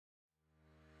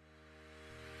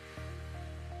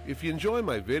If you enjoy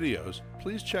my videos,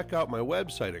 please check out my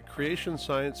website at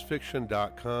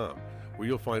creationsciencefiction.com, where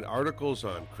you'll find articles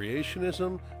on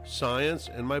creationism, science,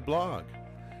 and my blog.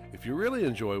 If you really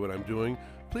enjoy what I'm doing,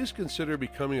 please consider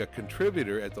becoming a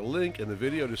contributor at the link in the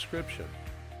video description.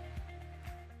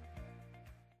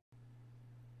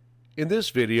 In this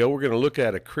video, we're going to look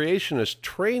at a creationist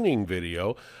training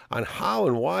video on how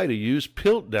and why to use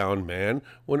Piltdown Man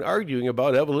when arguing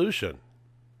about evolution.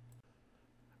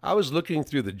 I was looking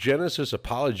through the Genesis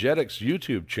Apologetics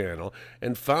YouTube channel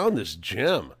and found this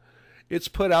gem. It's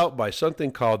put out by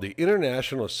something called the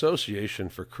International Association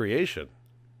for Creation.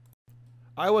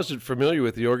 I wasn't familiar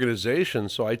with the organization,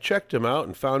 so I checked him out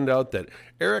and found out that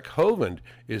Eric Hovind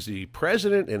is the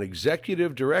president and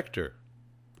executive director.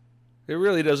 It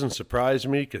really doesn't surprise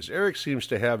me because Eric seems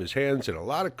to have his hands in a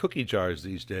lot of cookie jars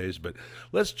these days, but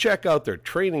let's check out their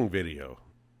training video.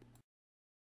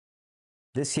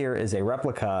 This here is a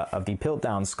replica of the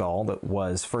Piltdown skull that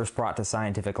was first brought to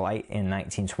scientific light in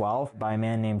 1912 by a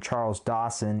man named Charles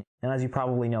Dawson. And as you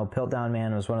probably know, Piltdown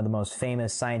Man was one of the most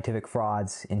famous scientific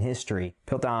frauds in history.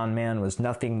 Piltdown Man was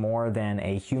nothing more than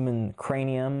a human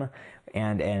cranium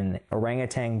and an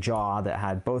orangutan jaw that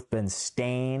had both been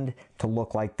stained to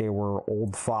look like they were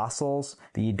old fossils.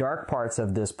 The dark parts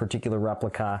of this particular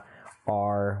replica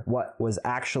are what was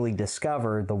actually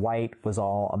discovered. The white was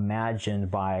all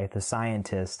imagined by the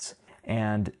scientists.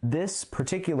 And this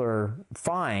particular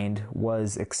find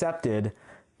was accepted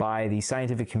by the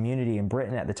scientific community in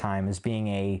Britain at the time as being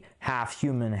a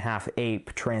half-human,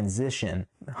 half-ape transition.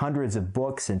 Hundreds of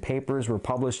books and papers were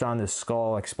published on this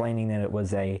skull explaining that it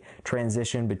was a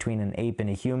transition between an ape and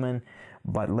a human,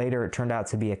 but later it turned out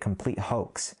to be a complete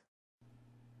hoax.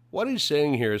 What he's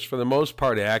saying here is for the most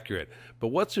part accurate, but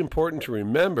what's important to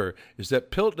remember is that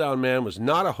Piltdown Man was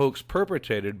not a hoax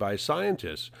perpetrated by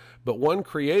scientists, but one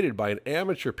created by an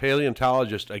amateur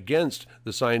paleontologist against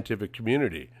the scientific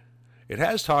community. It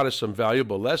has taught us some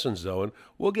valuable lessons, though, and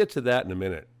we'll get to that in a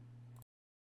minute.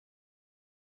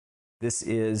 This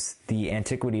is The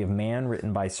Antiquity of Man,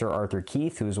 written by Sir Arthur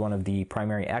Keith, who is one of the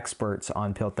primary experts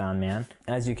on Piltdown Man.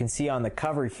 As you can see on the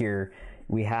cover here,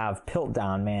 we have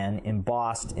Piltdown Man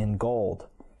embossed in gold.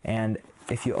 And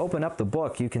if you open up the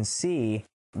book, you can see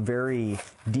very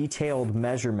detailed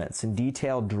measurements and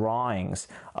detailed drawings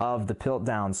of the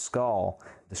Piltdown skull,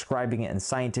 describing it in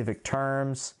scientific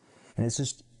terms. And it's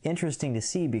just interesting to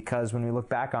see because when we look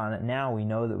back on it now, we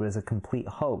know that it was a complete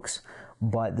hoax.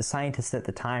 But the scientists at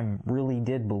the time really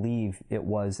did believe it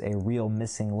was a real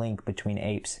missing link between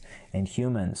apes and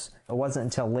humans. It wasn't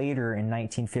until later in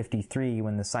 1953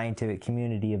 when the scientific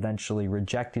community eventually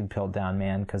rejected Piltdown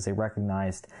Man because they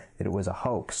recognized that it was a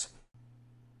hoax.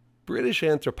 British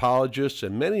anthropologists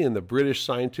and many in the British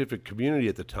scientific community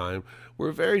at the time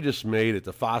were very dismayed at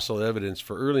the fossil evidence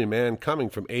for early man coming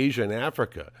from Asia and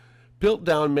Africa.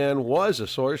 Piltdown Man was a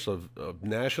source of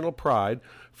national pride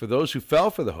for those who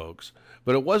fell for the hoax,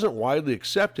 but it wasn't widely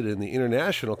accepted in the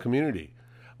international community.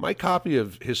 My copy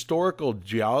of Historical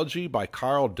Geology by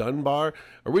Carl Dunbar,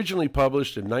 originally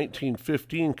published in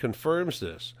 1915, confirms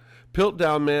this.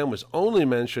 Piltdown Man was only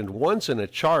mentioned once in a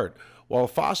chart, while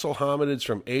fossil hominids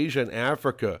from Asia and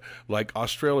Africa, like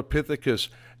Australopithecus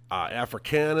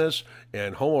Africanus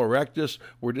and Homo erectus,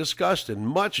 were discussed in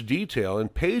much detail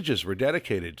and pages were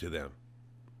dedicated to them.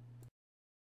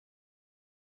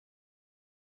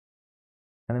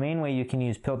 And the main way you can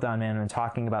use Piltdown Man when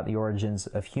talking about the origins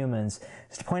of humans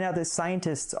is to point out that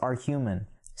scientists are human.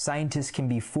 Scientists can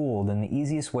be fooled, and the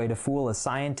easiest way to fool a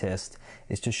scientist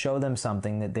is to show them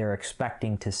something that they're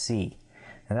expecting to see.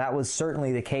 And that was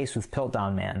certainly the case with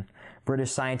Piltdown Man.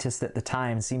 British scientists at the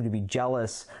time seemed to be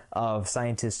jealous of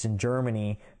scientists in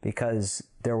Germany because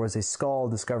there was a skull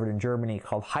discovered in Germany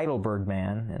called Heidelberg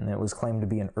Man, and it was claimed to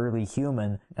be an early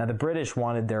human. Now the British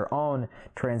wanted their own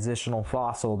transitional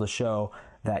fossil to show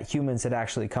that humans had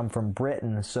actually come from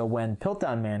Britain, so when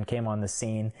Piltdown Man came on the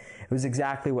scene, it was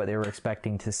exactly what they were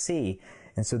expecting to see,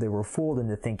 and so they were fooled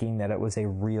into thinking that it was a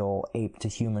real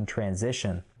ape-to-human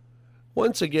transition.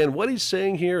 Once again, what he's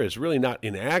saying here is really not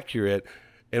inaccurate,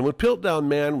 and when Piltdown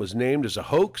Man was named as a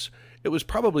hoax, it was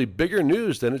probably bigger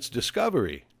news than its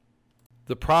discovery.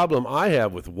 The problem I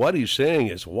have with what he's saying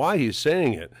is why he's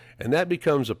saying it, and that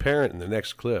becomes apparent in the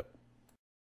next clip.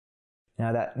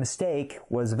 Now that mistake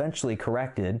was eventually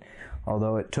corrected,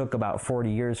 although it took about 40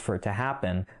 years for it to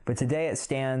happen, but today it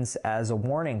stands as a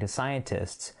warning to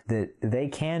scientists that they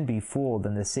can be fooled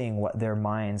into seeing what their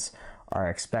minds are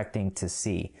expecting to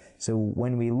see. So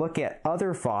when we look at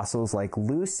other fossils like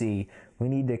Lucy, we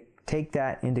need to take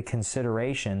that into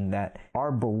consideration, that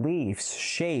our beliefs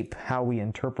shape how we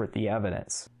interpret the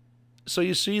evidence. So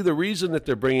you see, the reason that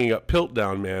they're bringing up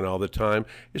Piltdown Man all the time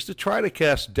is to try to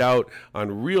cast doubt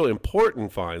on real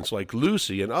important finds like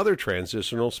Lucy and other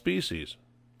transitional species.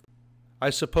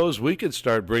 I suppose we could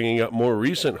start bringing up more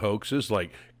recent hoaxes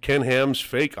like Ken Ham's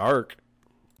fake ark.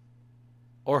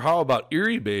 Or how about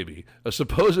Erie Baby, a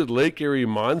supposed Lake Erie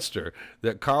monster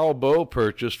that Carl Bowe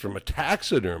purchased from a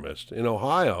taxidermist in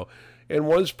Ohio and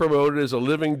once promoted as a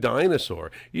living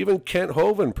dinosaur. Even Kent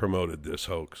Hovind promoted this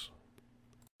hoax.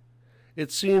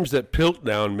 It seems that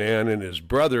Piltdown Man and his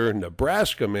brother,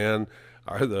 Nebraska Man,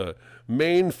 are the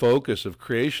main focus of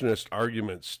creationist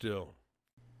arguments still.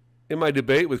 In my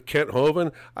debate with Kent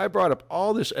Hovind, I brought up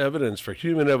all this evidence for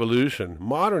human evolution,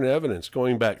 modern evidence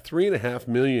going back 3.5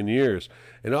 million years,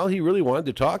 and all he really wanted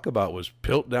to talk about was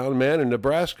Piltdown Man and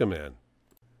Nebraska Man.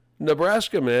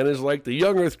 Nebraska Man is like the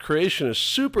young earth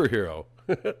creationist superhero.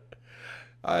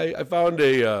 I found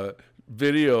a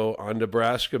video on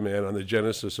Nebraska Man on the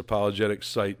Genesis Apologetics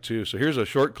site too, so here's a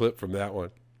short clip from that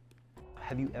one.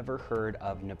 Have you ever heard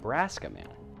of Nebraska Man?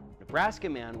 Nebraska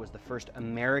Man was the first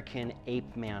American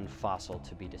ape man fossil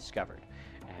to be discovered,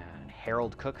 and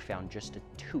Harold Cook found just a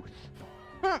tooth.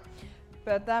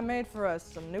 Bet that made for us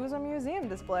some news and museum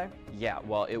display. Yeah,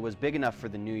 well, it was big enough for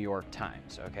the New York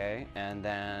Times, okay? And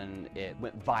then it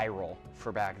went viral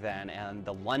for back then, and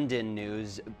the London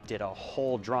News did a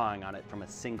whole drawing on it from a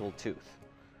single tooth.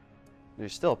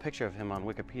 There's still a picture of him on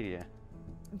Wikipedia.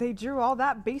 They drew all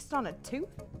that based on a tooth?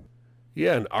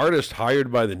 Yeah, an artist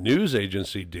hired by the news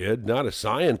agency did, not a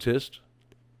scientist.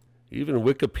 Even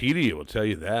Wikipedia will tell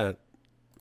you that.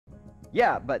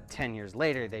 Yeah, but 10 years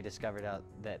later, they discovered out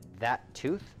that that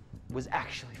tooth was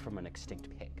actually from an extinct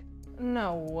pig.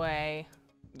 No way.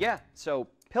 Yeah, so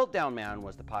Piltdown Man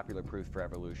was the popular proof for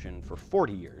evolution for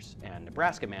 40 years, and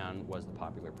Nebraska Man was the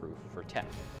popular proof for 10.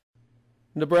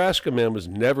 Nebraska Man was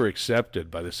never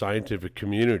accepted by the scientific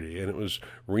community, and it was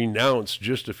renounced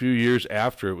just a few years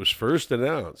after it was first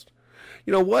announced.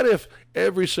 You know, what if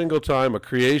every single time a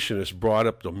creationist brought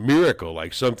up the miracle,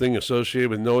 like something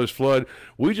associated with Noah's flood,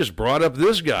 we just brought up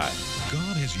this guy?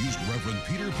 God has used Reverend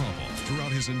Peter Popoff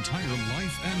throughout his entire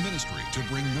life and ministry to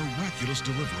bring miraculous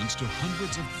deliverance to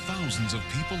hundreds of thousands of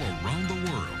people around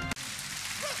the world.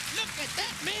 Look at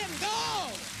that man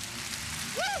go!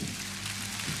 Woo!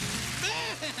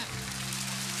 Man!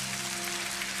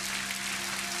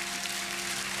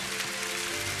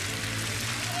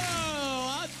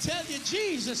 Oh, I'll tell you,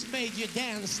 Jesus made you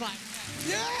dance like that.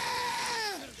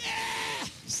 Yeah! Yeah!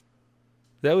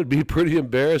 That would be pretty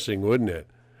embarrassing, wouldn't it?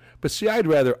 But see, I'd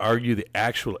rather argue the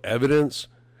actual evidence.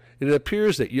 It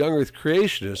appears that young earth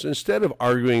creationists, instead of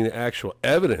arguing the actual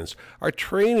evidence, are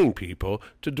training people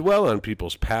to dwell on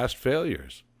people's past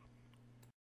failures.